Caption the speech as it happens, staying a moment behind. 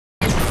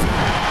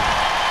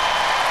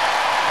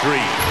3, 2,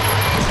 1.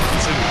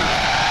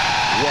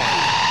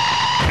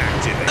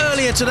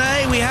 Earlier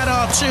today we had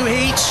our two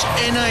heats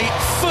in a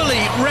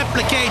fully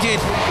replicated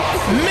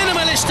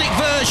minimalistic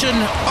version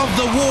of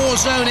the war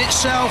zone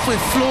itself, with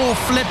floor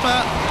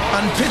flipper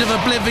and pit of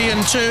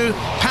oblivion 2,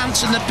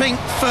 pants in the pink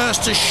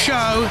first to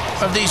show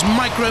of these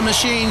micro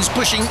machines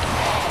pushing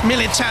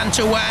Militant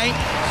away.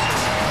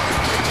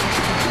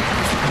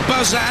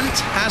 Buzzant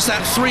has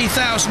that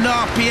 3000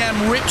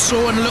 RPM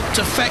ripsaw and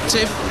looked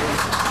effective.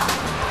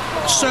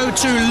 So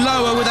too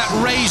Lower with that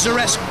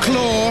razor-esque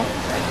claw.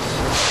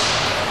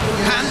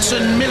 Pants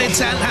and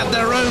Militant had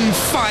their own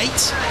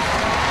fight.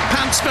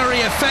 Pants very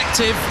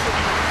effective.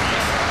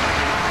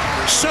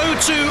 So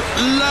too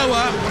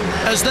Lower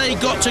as they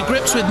got to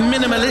grips with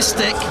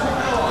minimalistic.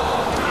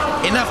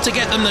 Enough to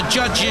get them the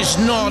judges'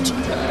 nod.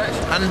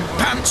 And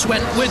Pants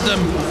went with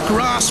them,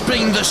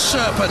 grasping the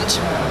serpent.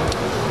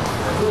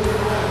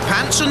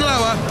 Pants and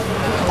Lower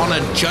on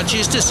a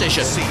judge's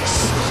decision.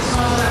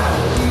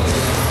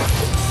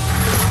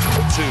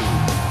 2,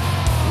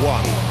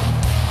 1.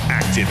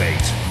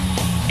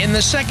 Activate. In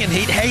the second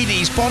heat,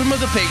 Hades, bottom of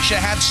the picture,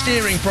 had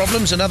steering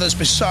problems and others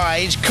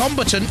besides.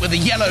 Combatant with the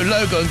yellow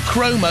logo and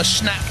chroma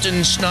snapped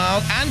and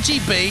snarled.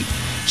 Anti-B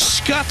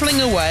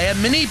scuttling away, a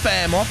mini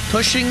behemoth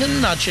pushing and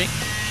nudging.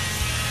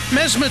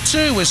 Mesmer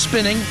 2 was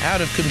spinning,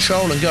 out of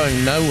control and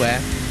going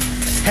nowhere.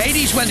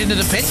 Hades went into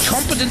the pit,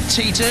 Competent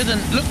teetered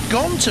and looked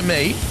gone to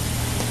me.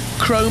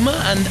 Chroma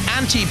and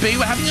Anti-B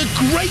were having a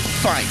great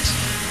fight.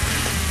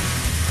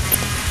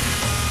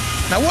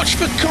 Now watch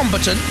for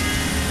Competent.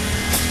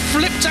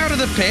 Flipped out of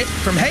the pit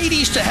from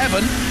Hades to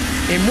heaven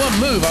in one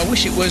move. I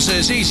wish it was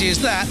as easy as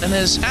that. And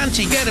as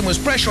Anti-Geddon was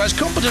pressurized,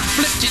 Competent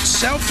flipped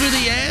itself through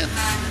the air,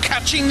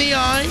 catching the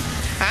eye.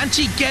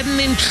 Anti-Geddon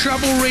in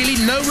trouble, really.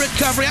 No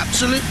recovery,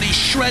 absolutely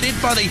shredded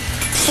by the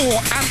 4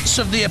 ants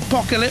of the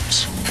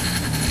apocalypse.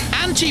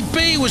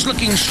 Anti-B was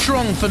looking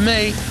strong for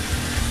me.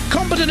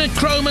 Competent and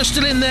Chroma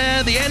still in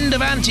there. The end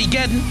of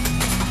Anti-Geddon.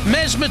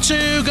 Mesmer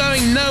 2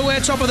 going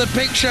nowhere, top of the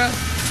picture.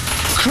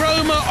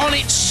 Chroma on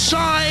its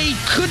side,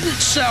 couldn't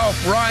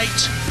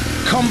self-right.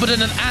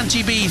 Competent and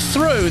Anti-B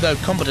through, though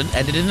Competent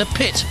ended in the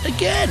pit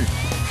again.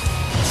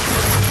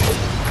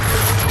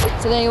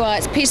 So there you are,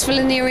 it's peaceful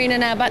in the arena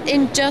now, but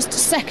in just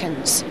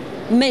seconds,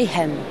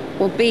 mayhem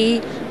will be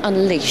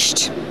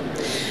unleashed.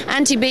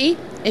 Anti-B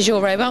is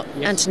your robot,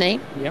 yes. Anthony.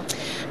 Yep.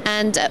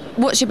 And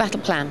what's your battle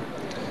plan?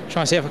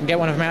 Try and see if I can get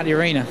one of them out of the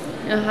arena.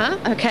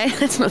 Okay,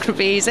 that's not going to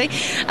be easy.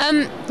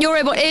 Your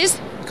robot is?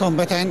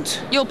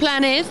 Combatant. Your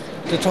plan is?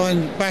 To try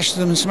and bash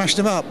them and smash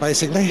them up,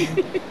 basically.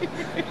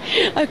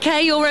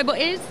 Okay, your robot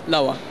is?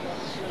 Lower.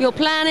 Your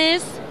plan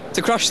is?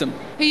 To crush them.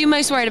 Who are you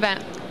most worried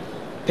about?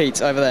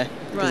 Pete, over there.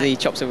 Because Right. he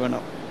chops everyone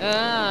up.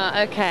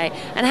 Ah, okay.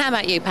 And how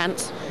about you,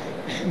 Pants?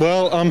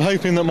 Well, I'm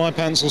hoping that my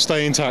pants will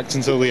stay intact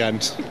until the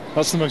end.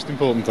 That's the most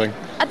important thing.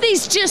 Are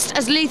these just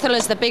as lethal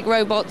as the big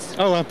robots?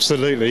 Oh,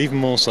 absolutely, even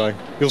more so.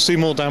 You'll see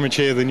more damage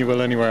here than you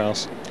will anywhere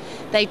else.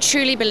 They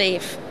truly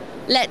believe.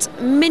 Let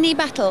mini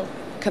battle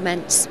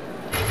commence.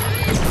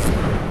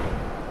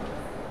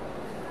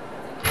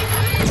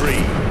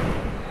 3,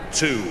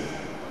 2,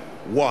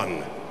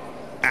 1.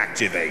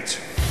 Activate.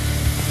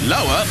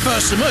 Lower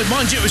first to move.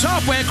 Mind you, it was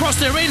halfway across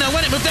the arena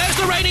when it moved. There's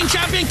the reigning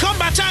champion,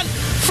 Combatant,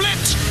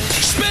 flipped,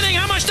 spinning.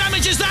 How much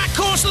damage is that?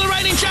 Course of the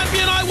reigning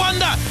champion, I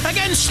wonder.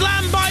 Again,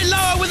 slammed by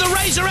Lower with a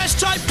Razor-S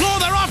type claw.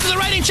 They're after the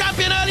reigning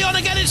champion early on.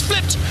 Again, it's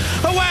flipped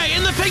away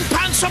in the pink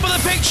pants, top of the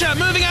picture.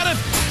 Moving out of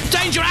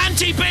danger,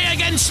 Anti-B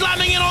again,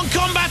 slamming in on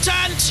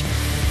Combatant.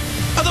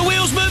 Are the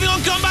wheels moving on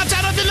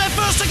Combatant? I think they're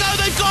first to go.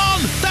 They've gone.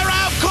 They're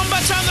out.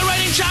 Combatant, the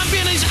reigning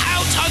champion, is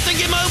out. I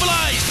think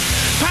immobilized.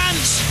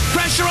 Pants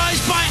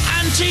pressurized by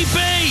Anti-B.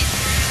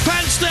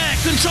 Pants there,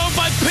 controlled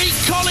by Pete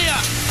Collier.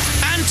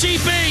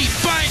 Anti-B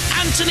by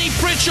Anthony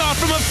Pritchard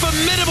from a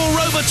formidable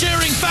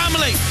roboteering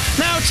family.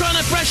 Now trying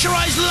to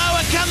pressurize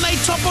Lower. Can they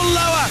topple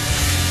Lower?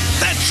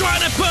 They're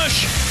trying to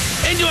push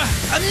into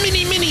a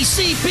mini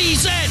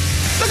CPZ.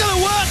 Look at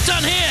the work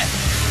done here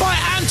by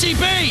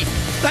Anti-B.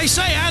 They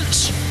say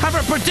ants have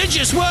a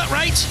prodigious work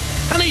rate,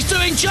 and he's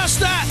doing just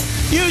that.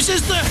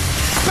 Uses the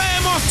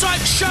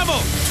behemoth-type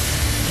shovel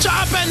to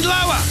upend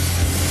Lower.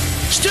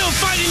 Still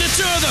fighting the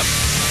two of them.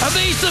 Are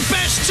these the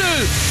best two?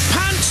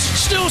 Pants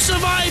still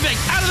surviving.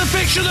 Out of the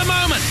picture at the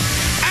moment.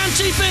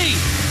 Anti-B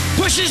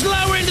pushes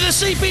Lower into the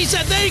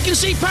CPZ. There you can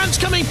see Pants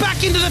coming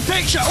back into the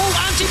picture. All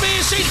Anti-B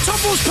is seen.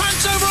 Topples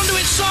Pants over onto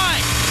its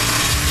side.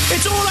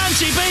 It's all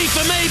Anti-B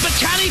for me, but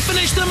can he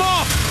finish them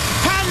off?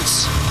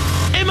 Pants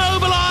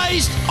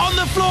immobilized on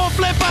the floor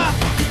flipper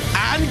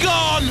and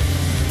gone.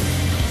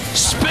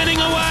 Spinning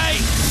away,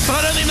 but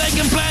I don't think they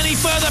can play any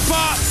further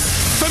part.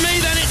 For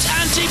me, then, it's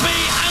Anti-B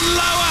and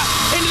Lower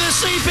into the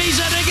CPZ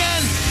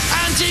again.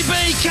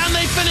 Anti-B, can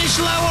they finish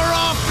Lower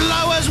off?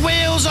 Lower's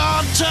wheels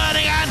aren't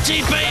turning.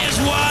 Anti-B has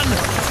won.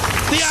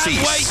 The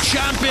Antweight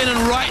champion,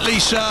 and rightly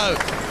so.